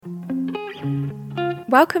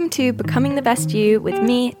Welcome to Becoming the Best You with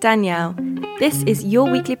me, Danielle. This is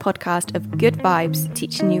your weekly podcast of good vibes,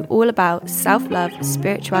 teaching you all about self-love,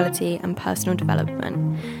 spirituality, and personal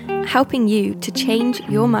development, helping you to change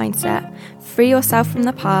your mindset, free yourself from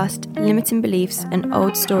the past, limiting beliefs, and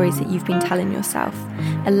old stories that you've been telling yourself,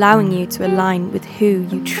 allowing you to align with who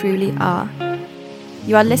you truly are.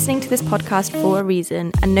 You are listening to this podcast for a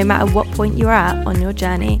reason, and no matter what point you are at on your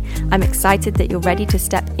journey, I'm excited that you're ready to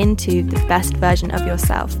step into the best version of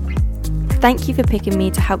yourself. Thank you for picking me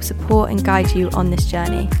to help support and guide you on this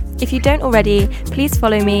journey. If you don't already, please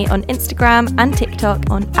follow me on Instagram and TikTok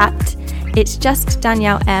on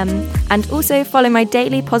 @It'sJustDanielleM, and also follow my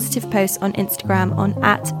daily positive posts on Instagram on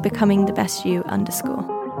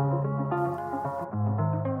 @BecomingTheBestYou_.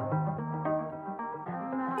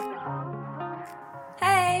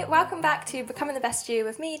 Welcome back to Becoming the Best You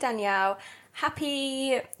with me, Danielle.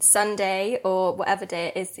 Happy Sunday, or whatever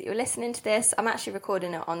day it is that you're listening to this. I'm actually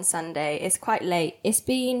recording it on Sunday. It's quite late. It's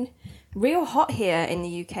been real hot here in the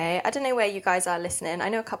UK. I don't know where you guys are listening. I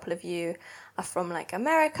know a couple of you are from like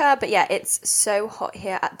America, but yeah, it's so hot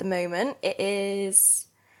here at the moment. It's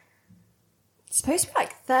supposed to be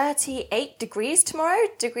like 38 degrees tomorrow,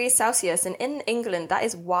 degrees Celsius, and in England that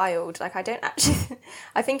is wild. Like I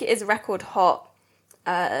think it is record hot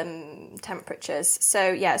temperatures,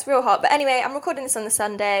 so yeah, it's real hot. But anyway, I'm recording this on the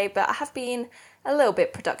Sunday, but I have been a little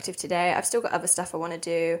bit productive today. I've still got other stuff I want to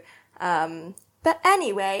do, but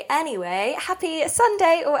anyway, happy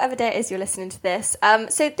Sunday, or whatever day it is you're listening to this.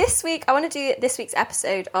 So this week I want to do this week's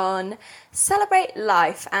episode on celebrate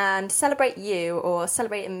life and celebrate you, or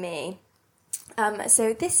celebrating me.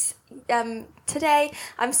 Today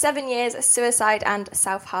I'm 7 years suicide and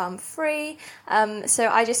self-harm free. So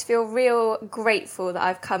I just feel real grateful that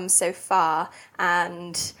I've come so far.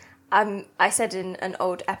 And I said in an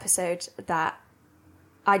old episode that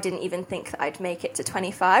I didn't even think that I'd make it to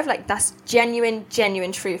 25. Like, that's genuine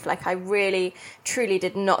truth. Like, I really, truly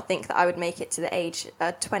did not think that I would make it to the age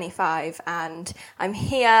 25. And I'm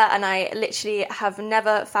here, and I literally have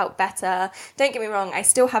never felt better. Don't get me wrong, I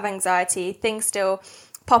still have anxiety. Things still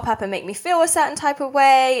pop up and make me feel a certain type of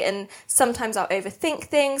way. And sometimes I'll overthink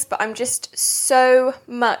things, but I'm just so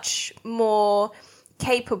much more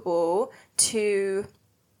capable to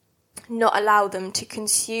not allow them to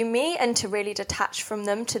consume me and to really detach from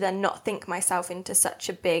them, to then not think myself into such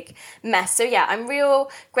a big mess. So yeah, I'm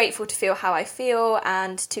real grateful to feel how I feel,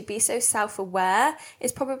 and to be so self-aware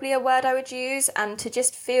is probably a word I would use, and to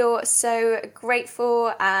just feel so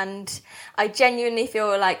grateful. And I genuinely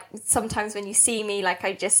feel like sometimes when you see me, like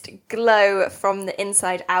I just glow from the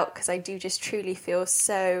inside out, because I do just truly feel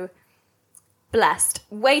so blessed,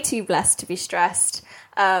 way too blessed to be stressed.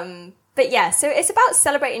 But yeah, so it's about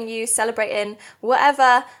celebrating you, celebrating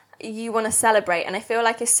whatever you want to celebrate. And I feel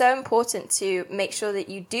like it's so important to make sure that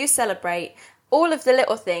you do celebrate all of the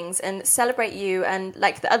little things and celebrate you. And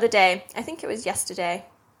like the other day, I think it was yesterday,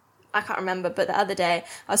 I can't remember, but the other day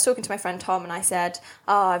I was talking to my friend Tom, and I said,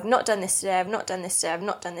 I've not done this today, I've not done this today, I've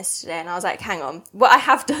not done this today. And I was like, hang on, what I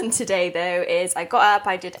have done today though is I got up,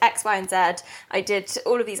 I did X, Y, and Z, I did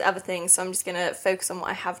all of these other things. So I'm just going to focus on what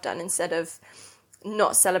I have done instead of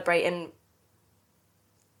not celebrating.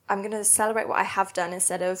 I'm going to celebrate what I have done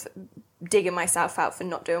instead of digging myself out for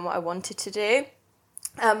not doing what I wanted to do.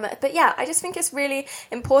 But yeah, I just think it's really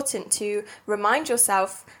important to remind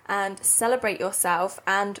yourself and celebrate yourself,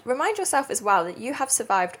 and remind yourself as well that you have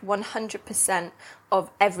survived 100% of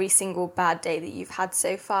every single bad day that you've had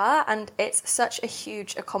so far. And it's such a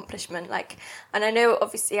huge accomplishment. And I know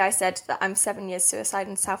obviously I said that I'm 7 years suicide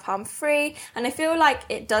and self-harm free, and I feel like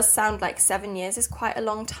it does sound like 7 years is quite a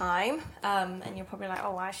long time. And you're probably like,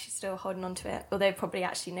 oh, why is she still holding on to it? Although probably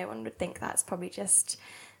actually no one would think that. It's probably just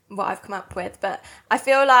what I've come up with. But I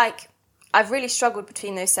feel like I've really struggled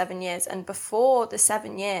between those 7 years. And before the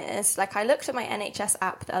 7 years, like I looked at my NHS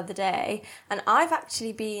app the other day, and I've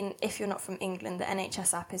actually been, if you're not from England, the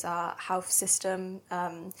NHS app is our health system.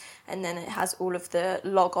 And then it has all of the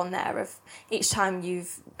log on there of each time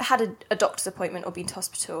you've had a doctor's appointment or been to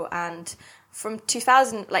hospital. And from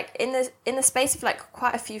 2000, like in the space of like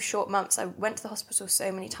quite a few short months, I went to the hospital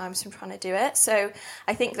so many times from trying to do it. So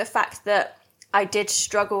I think the fact that I did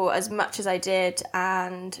struggle as much as I did,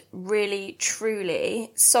 and really,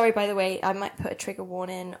 truly, sorry, by the way, I might put a trigger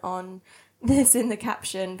warning on this in the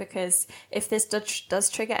caption, because if this does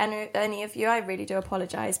trigger any of you, I really do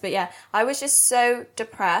apologise. But yeah, I was just so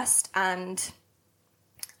depressed, and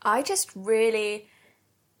I thought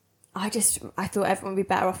everyone would be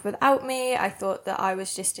better off without me. I thought that I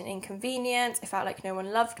was just an inconvenience. I felt like no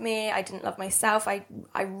one loved me. I didn't love myself. I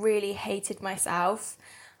really hated myself.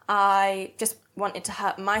 I just wanted to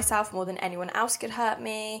hurt myself more than anyone else could hurt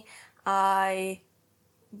me.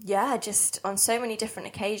 Just on so many different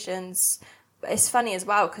occasions. It's funny as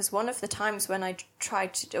well, because one of the times when I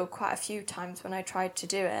tried to do, quite a few times when I tried to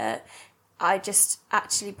do it, I just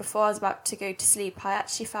actually, before I was about to go to sleep, I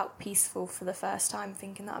actually felt peaceful for the first time,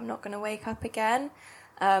 thinking that I'm not going to wake up again.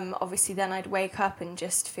 Obviously then I'd wake up and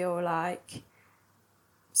just feel like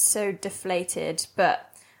so deflated,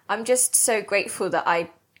 but I'm just so grateful that I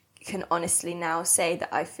can honestly now say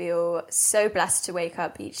that I feel so blessed to wake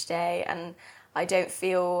up each day, and I don't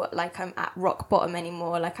feel like I'm at rock bottom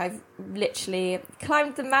anymore. Like I've literally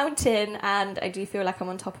climbed the mountain and I do feel like I'm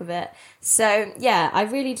on top of it. So yeah, I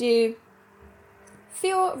really do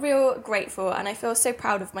feel real grateful, and I feel so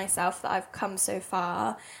proud of myself that I've come so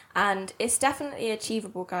far, and it's definitely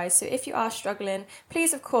achievable, guys. So if you are struggling,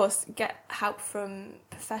 please of course get help from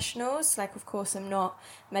professionals. Like, of course, I'm not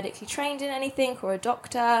medically trained in anything or a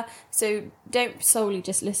doctor, so don't solely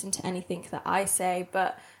just listen to anything that I say,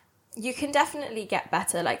 but you can definitely get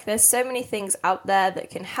better. Like, there's so many things out there that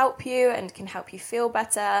can help you and can help you feel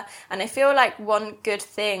better. And I feel like one good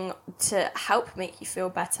thing to help make you feel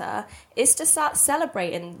better is to start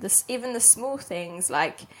celebrating this, even the small things.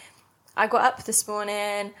 Like, I got up this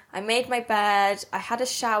morning, I made my bed, I had a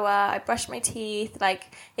shower, I brushed my teeth.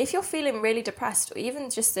 Like, if you're feeling really depressed, or even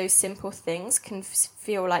just those simple things can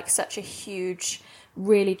feel like such a huge,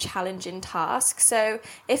 really challenging task. So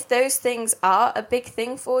if those things are a big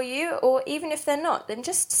thing for you, or even if they're not, then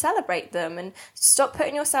just celebrate them and stop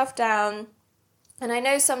putting yourself down. And I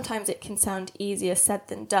know sometimes it can sound easier said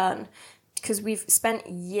than done, because we've spent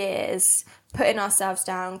years putting ourselves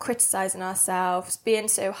down, criticizing ourselves, being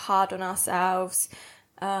so hard on ourselves,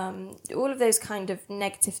 all of those kind of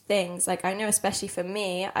negative things. Like, I know especially for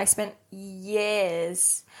me, I spent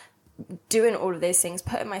years doing all of those things,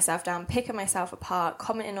 putting myself down, picking myself apart,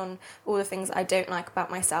 commenting on all the things I don't like about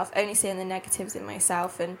myself, only seeing the negatives in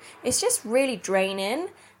myself, and it's just really draining.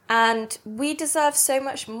 And we deserve so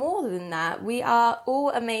much more than that. We are all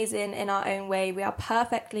amazing in our own way. We are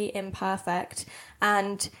perfectly imperfect,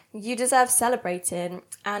 and you deserve celebrating.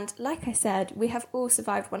 And like I said, we have all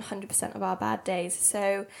survived 100% of our bad days,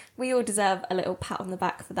 so we all deserve a little pat on the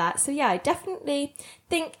back for that. So yeah, I definitely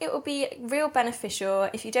think it will be real beneficial,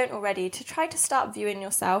 if you don't already, to try to start viewing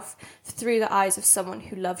yourself through the eyes of someone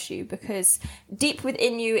who loves you, because deep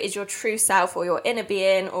within you is your true self, or your inner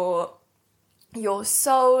being, or your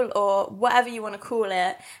soul, or whatever you want to call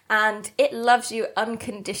it, and it loves you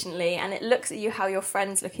unconditionally, and it looks at you how your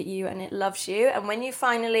friends look at you, and it loves you. And when you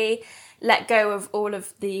finally let go of all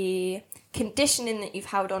of the conditioning that you've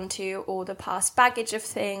held on to, or the past baggage of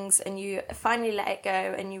things, and you finally let it go,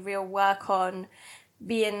 and you real work on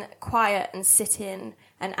being quiet and sitting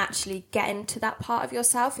and actually getting to that part of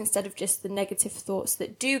yourself, instead of just the negative thoughts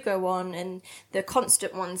that do go on and the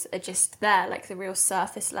constant ones are just there, like the real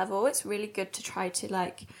surface level. It's really good to try to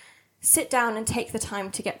like sit down and take the time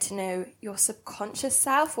to get to know your subconscious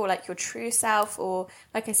self, or like your true self, or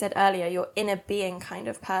like I said earlier, your inner being kind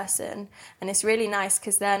of person. And it's really nice,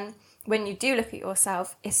 because then when you do look at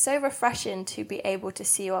yourself, it's so refreshing to be able to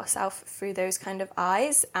see yourself through those kind of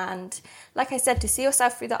eyes. And like I said, to see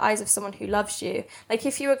yourself through the eyes of someone who loves you. Like,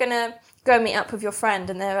 if you were going to go meet up with your friend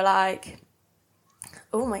and they were like,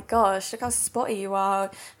 oh my gosh, look how spotty you are,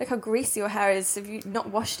 look how greasy your hair is, have you not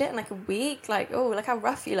washed it in like a week, like, oh, look how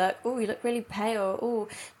rough you look, oh, you look really pale, oh,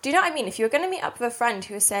 do you know what I mean? If you were going to meet up with a friend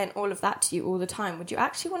who was saying all of that to you all the time, would you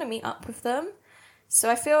actually want to meet up with them? So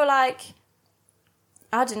I feel like,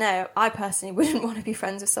 I don't know, I personally wouldn't want to be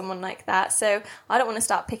friends with someone like that. So I don't want to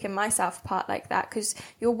start picking myself apart like that, because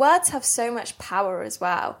your words have so much power as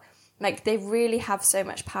well. Like, they really have so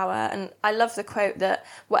much power. And I love the quote that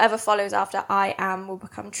whatever follows after I am will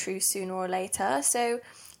become true sooner or later. So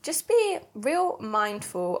just be real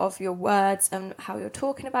mindful of your words and how you're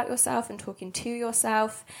talking about yourself and talking to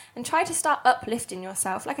yourself, and try to start uplifting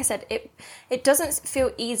yourself. Like I said, it doesn't feel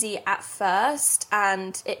easy at first,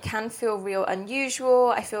 and it can feel real unusual.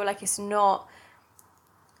 I feel like it's not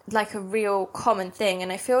like a real common thing,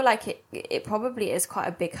 and I feel like it probably is quite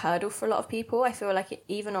a big hurdle for a lot of people. I feel like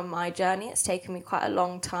even on my journey, it's taken me quite a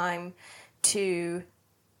long time to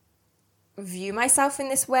view myself in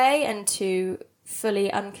this way, and to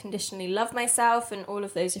fully unconditionally love myself, and all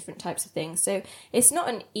of those different types of things. So it's not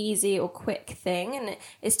an easy or quick thing, and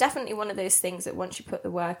it's definitely one of those things that once you put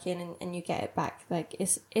the work in and you get it back, like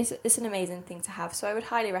it's an amazing thing to have. So I would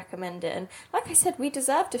highly recommend it. And like I said, we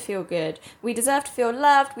deserve to feel good, we deserve to feel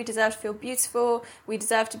loved, we deserve to feel beautiful, we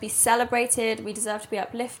deserve to be celebrated, we deserve to be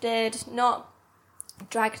uplifted, not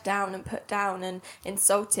dragged down and put down and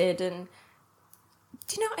insulted and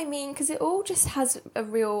do you know what I mean? Because it all just has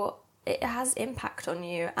it has impact on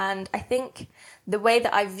you. And I think the way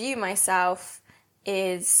that I view myself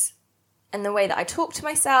and the way that I talk to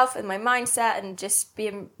myself and my mindset and just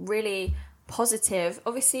being really positive.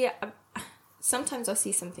 Obviously, sometimes I'll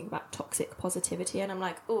see something about toxic positivity and I'm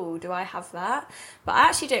like, oh, do I have that? But I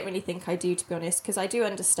actually don't really think I do, to be honest, because I do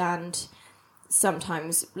understand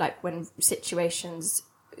sometimes, like, when situations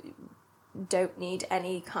don't need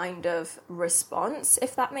any kind of response,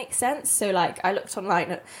 if that makes sense. So, like, I looked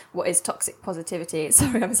online at what is toxic positivity.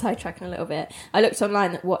 Sorry, I'm sidetracking a little bit. I looked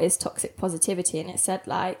online at what is toxic positivity, and it said,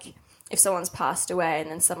 like, if someone's passed away and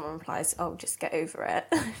then someone replies, oh, just get over it,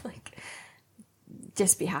 like,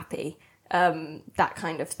 just be happy, that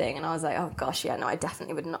kind of thing. And I was like, oh gosh, yeah, no, I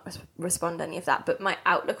definitely would not respond to any of that. But my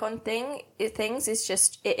outlook on things is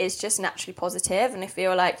just naturally positive. And I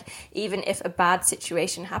feel like even if a bad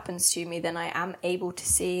situation happens to me, then I am able to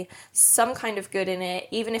see some kind of good in it,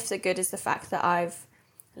 even if the good is the fact that I've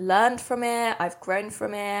learned from it, I've grown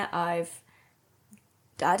from it,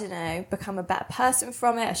 I don't know, become a better person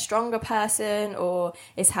from it, a stronger person, or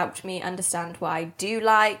it's helped me understand what I do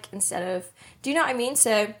like instead of, do you know what I mean?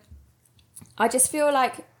 So I just feel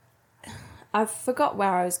like, I forgot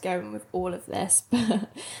where I was going with all of this,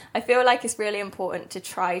 but I feel like it's really important to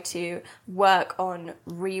try to work on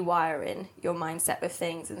rewiring your mindset with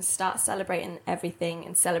things and start celebrating everything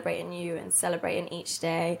and celebrating you and celebrating each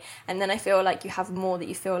day. And then I feel like you have more that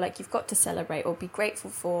you feel like you've got to celebrate or be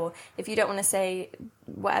grateful for. If you don't want to say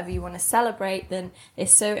whatever you want to celebrate, then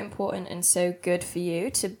it's so important and so good for you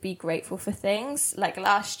to be grateful for things. Like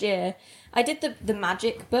last year, I did the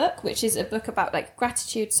Magic book, which is a book about, like,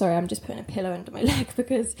 gratitude. Sorry, I'm just putting a pillow under my leg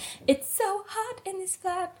because it's so hot in this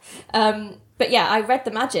flat. But yeah, I read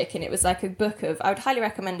the Magic, and it was like a book of, I would highly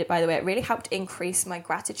recommend it, by the way. It really helped increase my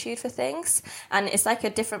gratitude for things. And it's like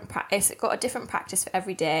it's got a different practice for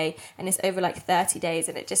every day, and it's over like 30 days,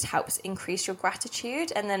 and it just helps increase your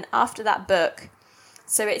gratitude. And then after that book,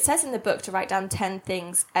 so it says in the book to write down 10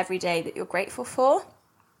 things every day that you're grateful for.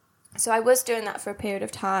 So I was doing that for a period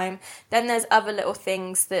of time. Then there's other little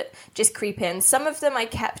things that just creep in. Some of them I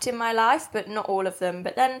kept in my life, but not all of them.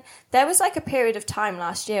 But then there was like a period of time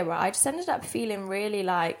last year where I just ended up feeling really,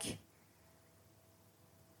 like,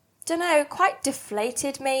 don't know, quite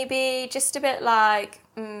deflated maybe, just a bit like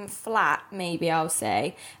flat maybe, I'll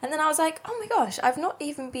say. And then I was like, oh my gosh, I've not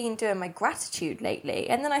even been doing my gratitude lately.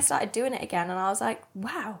 And then I started doing it again, and I was like,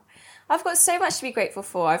 wow, I've got so much to be grateful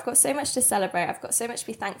for. I've got so much to celebrate. I've got so much to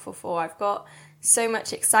be thankful for. I've got so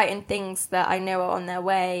much exciting things that I know are on their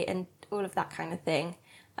way and all of that kind of thing.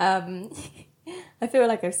 I feel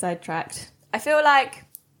like I've sidetracked. I feel like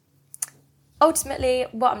ultimately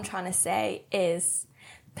what I'm trying to say is,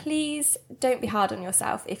 please don't be hard on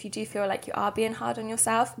yourself. If you do feel like you are being hard on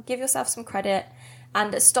yourself, give yourself some credit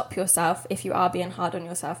and stop yourself if you are being hard on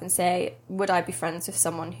yourself and say, would I be friends with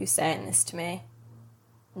someone who's saying this to me?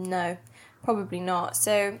 No, probably not.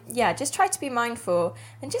 So yeah, just try to be mindful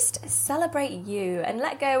and just celebrate you and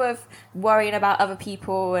let go of worrying about other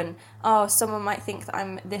people and, oh, someone might think that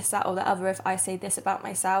I'm this, that, or the other if I say this about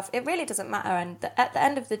myself. It really doesn't matter. And at the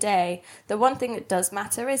end of the day, the one thing that does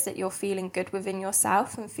matter is that you're feeling good within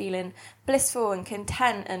yourself and feeling blissful and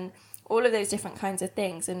content and all of those different kinds of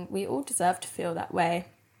things. And we all deserve to feel that way.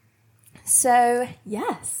 So,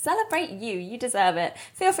 yeah, celebrate you. You deserve it.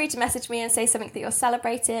 Feel free to message me and say something that you're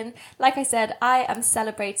celebrating. Like I said, I am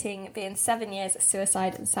celebrating being 7 years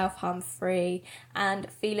suicide and self-harm free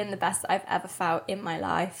and feeling the best that I've ever felt in my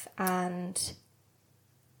life. And,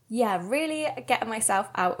 yeah, really getting myself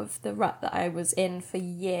out of the rut that I was in for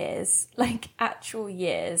years, like actual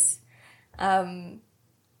years. But,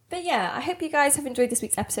 yeah, I hope you guys have enjoyed this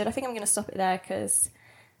week's episode. I think I'm going to stop it there because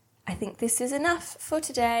I think this is enough for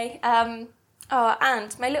today. And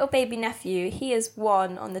my little baby nephew, he is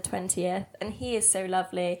 1 on the 20th, and he is so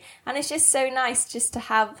lovely. And it's just so nice just to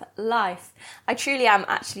have life. I truly am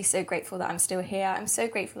actually so grateful that I'm still here. I'm so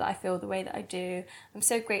grateful that I feel the way that I do. I'm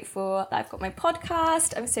so grateful that I've got my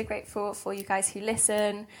podcast. I'm so grateful for you guys who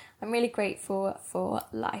listen. I'm really grateful for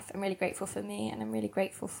life. I'm really grateful for me, and I'm really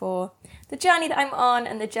grateful for the journey that I'm on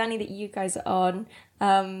and the journey that you guys are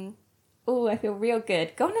on. Oh, I feel real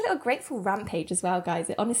good. Go on a little grateful rampage as well, guys.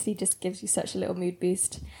 It honestly just gives you such a little mood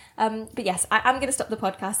boost. But yes, I am going to stop the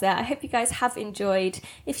podcast there. I hope you guys have enjoyed.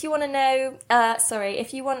 If you want to know,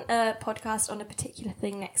 if you want a podcast on a particular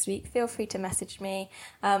thing next week, feel free to message me.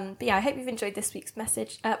 But yeah, I hope you've enjoyed this week's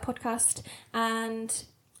podcast, and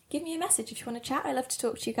give me a message if you want to chat. I love to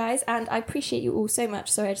talk to you guys, and I appreciate you all so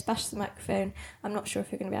much. Sorry, I just bashed the microphone. I'm not sure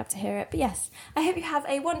if you're going to be able to hear it. But yes, I hope you have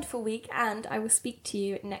a wonderful week, and I will speak to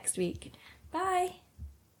you next week. Bye.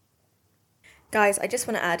 Guys, I just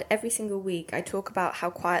want to add, every single week I talk about how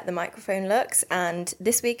quiet the microphone looks, and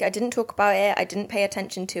this week I didn't talk about it, I didn't pay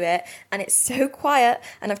attention to it, and it's so quiet,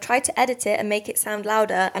 and I've tried to edit it and make it sound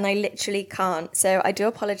louder, and I literally can't. So I do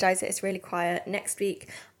apologise that it's really quiet. Next week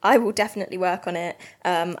I will definitely work on it.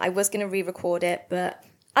 I was going to re-record it, but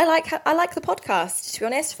I like the podcast, to be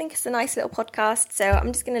honest. I think it's a nice little podcast, so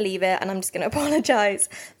I'm just going to leave it, and I'm just going to apologise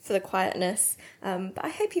for the quietness. But I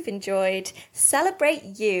hope you've enjoyed.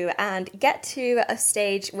 Celebrate you and get to a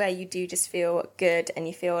stage where you do just feel good and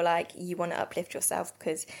you feel like you want to uplift yourself,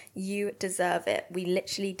 because you deserve it. We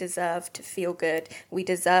literally deserve to feel good. We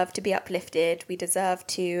deserve to be uplifted. We deserve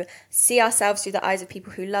to see ourselves through the eyes of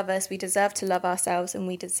people who love us. We deserve to love ourselves, and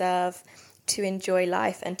we deserve to enjoy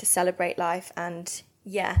life and to celebrate life. And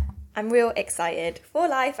yeah, I'm real excited for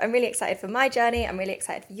life. I'm really excited for my journey. I'm really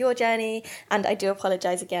excited for your journey. And I do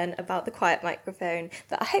apologise again about the quiet microphone.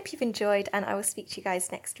 But I hope you've enjoyed, and I will speak to you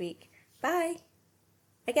guys next week. Bye.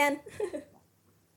 Again.